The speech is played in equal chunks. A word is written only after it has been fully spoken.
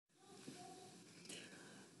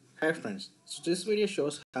Hi friends, so this video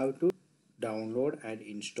shows how to download and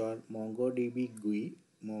install MongoDB GUI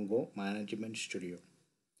Mongo Management Studio.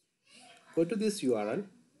 Go to this URL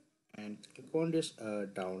and click on this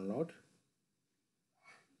download.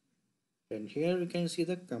 And here we can see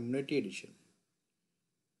the community edition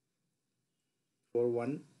for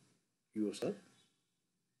one user.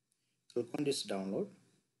 Click on this download.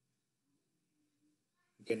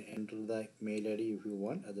 You can enter the mail ID if you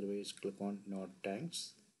want, otherwise click on no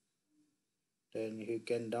thanks. Then you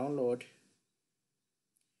can download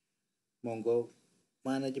Mongo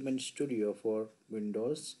Management Studio for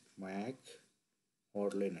Windows, Mac or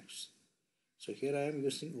Linux. So here I am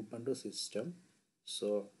using Ubuntu system,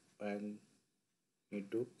 so I need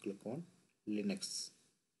to click on Linux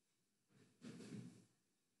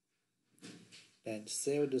and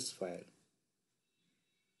save this file.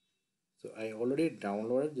 So I already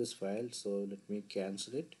downloaded this file, so let me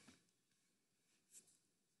cancel it.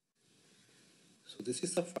 So this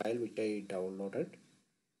is the file which I downloaded.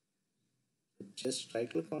 Just right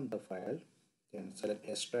click on the file, then select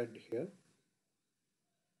extract here,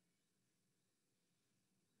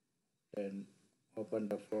 then open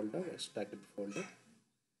the folder, extracted folder.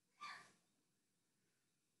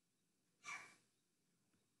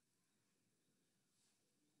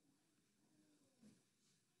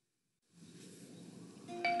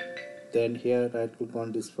 Then here right click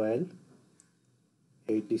on this file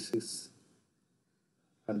 86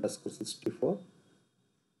 underscore 64,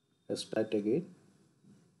 extract again,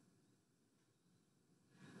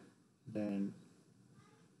 then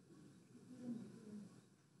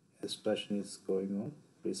extraction is going on,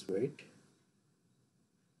 please wait.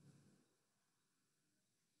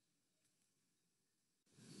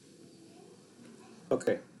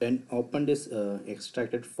 Okay, then open this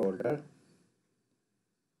extracted folder.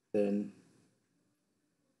 Then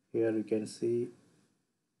here you can see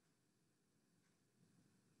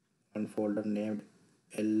one folder named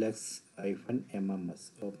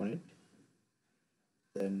lx-mms. Open it,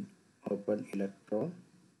 then open electron,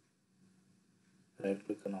 right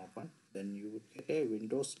click on open. Then you would get a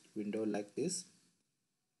Windows window like this.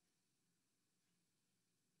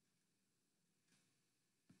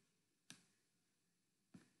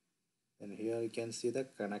 And here you can see the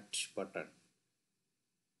connect button.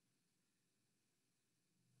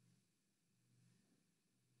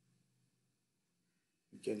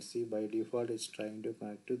 You can see by default it's trying to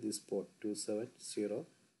connect to this port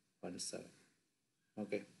 27017.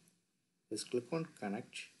 Okay, just click on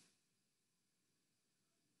connect.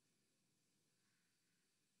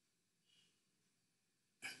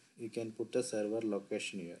 You can put the server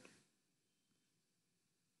location here.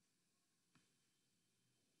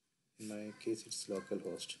 In my case it's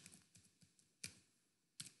localhost,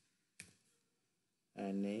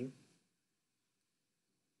 and name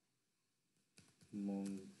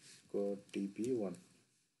MongoDB1.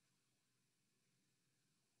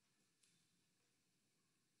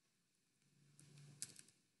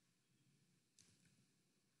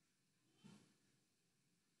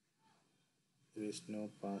 There is no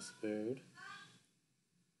password.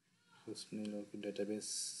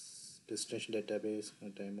 Database, destination database,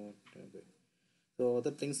 timeout. Okay. So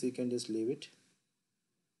other things you can just leave it.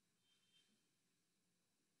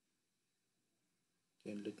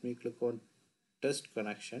 Then let me click on test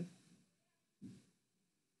connection.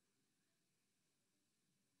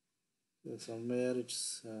 So somewhere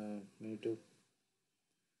it's need to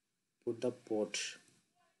put the port.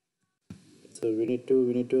 So we need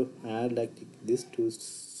to add like this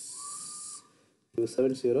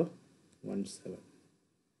 27017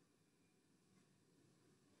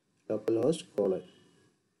 localhost colon.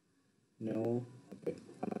 No, okay,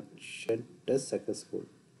 connection test successful.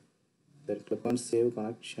 Then click on save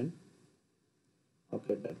connection.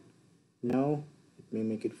 Okay, done. Now let me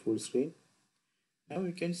make it full screen. Now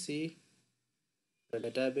you can see the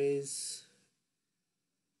database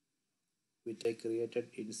which I created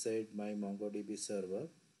inside my MongoDB server.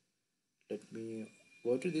 Let me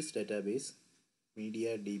go to this database,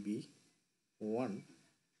 MediaDB1.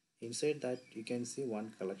 Inside that you can see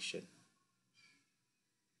one collection.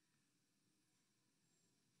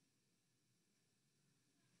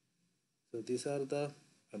 So these are the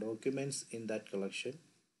documents in that collection.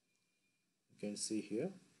 You can see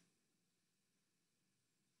here.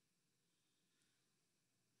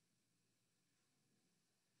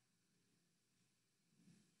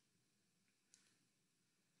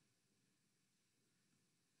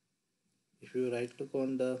 If you right click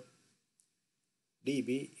on the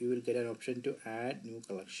DB, you will get an option to add new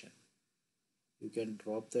collection. You can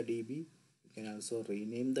drop the DB. You can also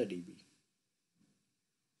rename the DB.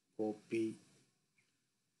 Copy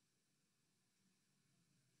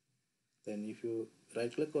Then if you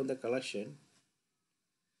right click on the collection,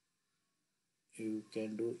 you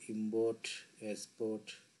can do import,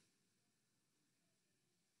 export.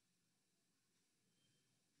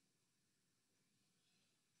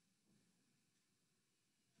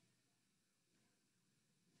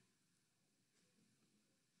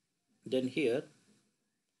 Then here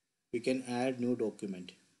we can add new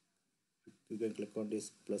document. You can click on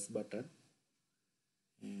this plus button,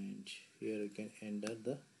 and here you can enter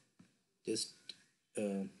the just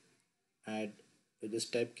uh, add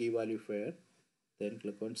just type key value here, then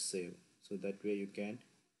click on save. So that way you can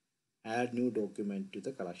add new document to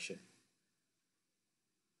the collection.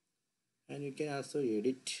 And you can also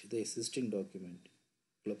edit the existing document.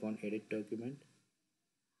 Click on edit document,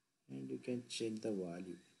 and you can change the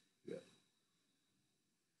value here.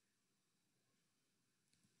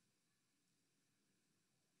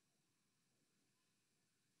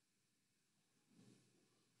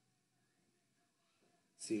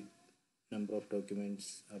 See, number of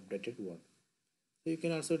documents updated 1. So you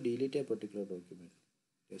can also delete a particular document,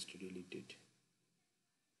 just to delete it.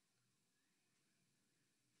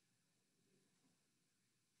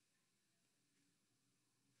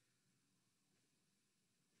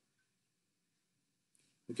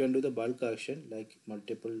 You can do the bulk action like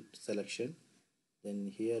multiple selection.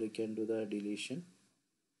 Then here you can do the deletion.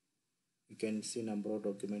 You can see number of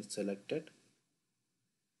documents selected.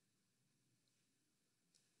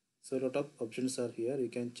 So a lot of options are here, you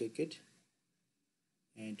can check it.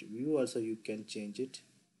 And view also you can change it.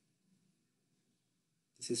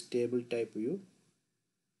 This is table type view.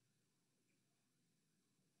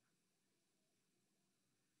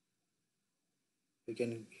 You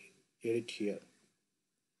can edit here.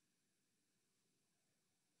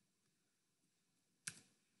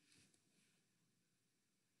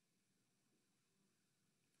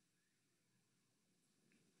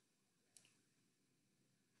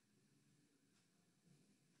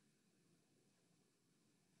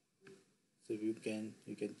 So you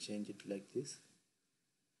can change it like this.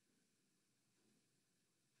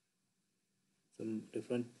 Some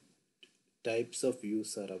different types of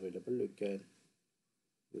views are available. You can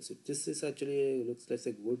use it. This is actually looks like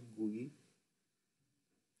a good GUI.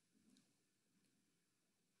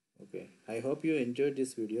 Okay, I hope you enjoyed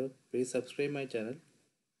this video. Please subscribe my channel.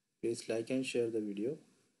 Please like and share the video.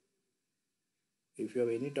 If you have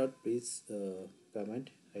any doubt, please comment.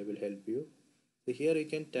 I will help you. So here you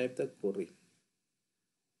can type the query,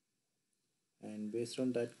 and based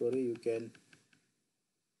on that query you can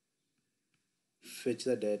fetch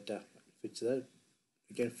the data,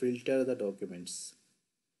 you can filter the documents,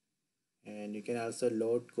 and you can also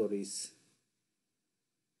load queries.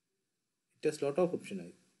 It has lot of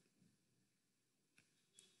options.